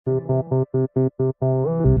Hello,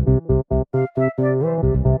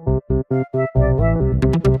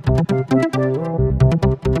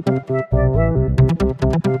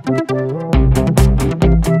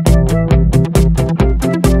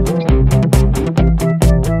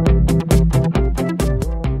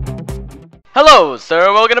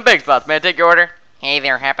 sir. Welcome to Big Spots. May I take your order? Hey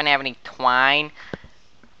there, happen to have any twine?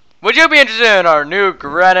 Would you be interested in our new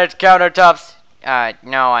granite countertops?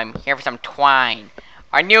 No, I'm here for some twine.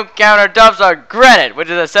 Our new countertops are granite, which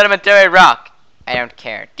is a sedimentary rock. I don't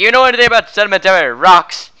care. Do you know anything about sedimentary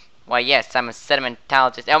rocks? Why, yes, I'm a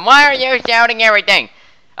sedimentologist. And why are you shouting everything?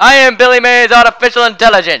 I am Billy Mays' artificial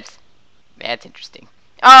intelligence. That's interesting.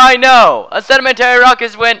 I know. A sedimentary rock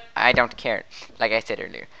is when... I don't care, like I said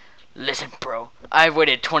earlier. Listen, bro. I've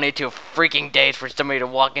waited 22 freaking days for somebody to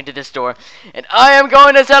walk into the store, and I am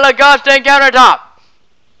going to sell a gosh dang countertop.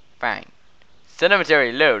 Fine.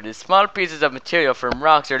 Sedimentary load is small pieces of material from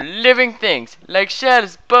rocks or living things, like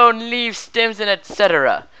shells, bone, leaves, stems, and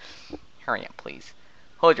etc. Hurry up, please.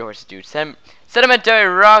 Hold your horses, dude. Sedimentary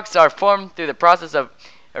rocks are formed through the process of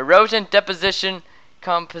erosion, deposition,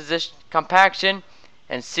 compaction,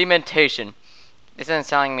 and cementation. This isn't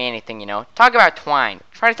selling me anything, you know. Talk about twine.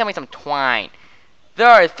 Try to tell me some twine. There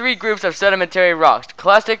are three groups of sedimentary rocks: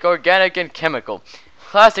 clastic, organic, and chemical.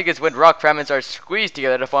 Clastic is when rock fragments are squeezed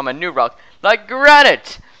together to form a new rock, like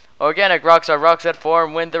granite. Organic rocks are rocks that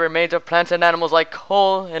form when the remains of plants and animals like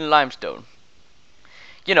coal and limestone.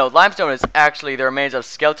 You know, limestone is actually the remains of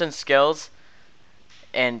skeleton shells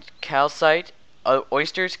and calcite,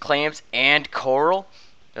 oysters, clams, and coral.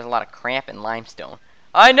 There's a lot of crap in limestone.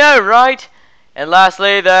 I know, right? And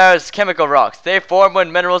lastly, there's chemical rocks. They form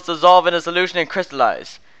when minerals dissolve in a solution and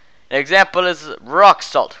crystallize. An example is rock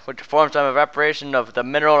salt, which forms from evaporation of the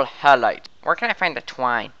mineral halite. Where can I find the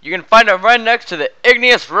twine? You can find it right next to the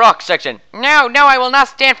igneous rock section. No, I will not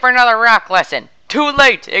stand for another rock lesson. Too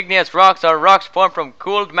late! Igneous rocks are rocks formed from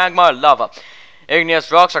cooled magma or lava. Igneous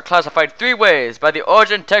rocks are classified three ways: by the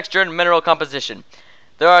origin, texture, and mineral composition.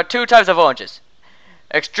 There are two types of oranges: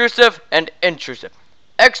 extrusive and intrusive.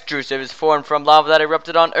 Extrusive is formed from lava that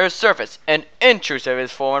erupted on Earth's surface, and intrusive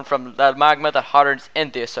is formed from the magma that hardens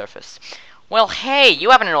in the surface. Well, hey,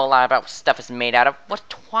 you happen to know a lot about what stuff is made out of. What's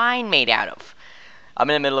twine made out of? I'm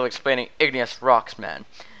in the middle of explaining igneous rocks, man.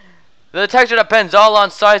 The texture depends all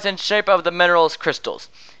on size and shape of the mineral's crystals.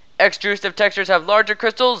 Extrusive textures have larger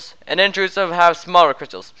crystals, and intrusive have smaller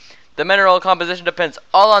crystals. The mineral composition depends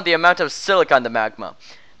all on the amount of silica in the magma.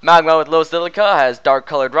 Magma with low silica has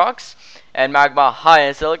dark-colored rocks, and magma high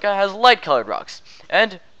in silica has light-colored rocks.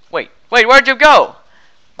 And, wait, where'd you go?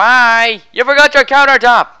 Bye! You forgot your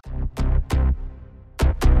countertop!